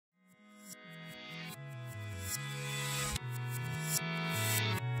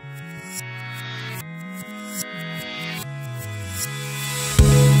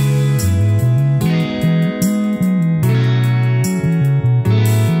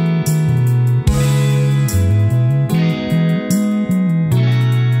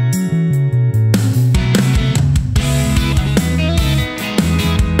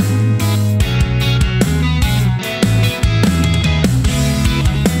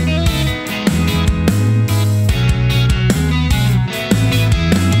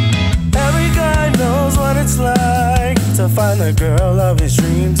find the girl of his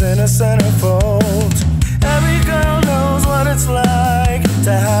dreams in a centerfold. Every girl knows what it's like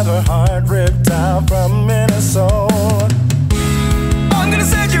to have her heart ripped out from inner soul. I'm gonna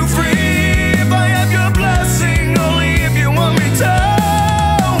set you free if I have your blessing, only if you want me to.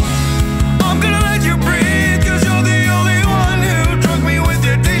 I'm gonna let you breathe, cause you're the only one who drug me with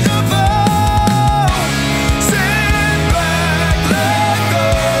your deja vu. Sit back, let go.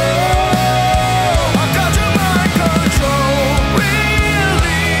 I've got your mind control.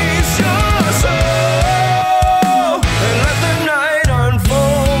 Release your soul and let the night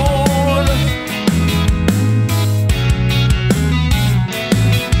unfold.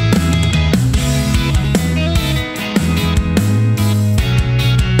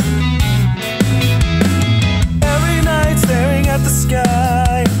 Every night staring at the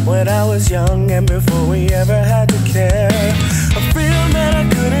sky when I was young and before we ever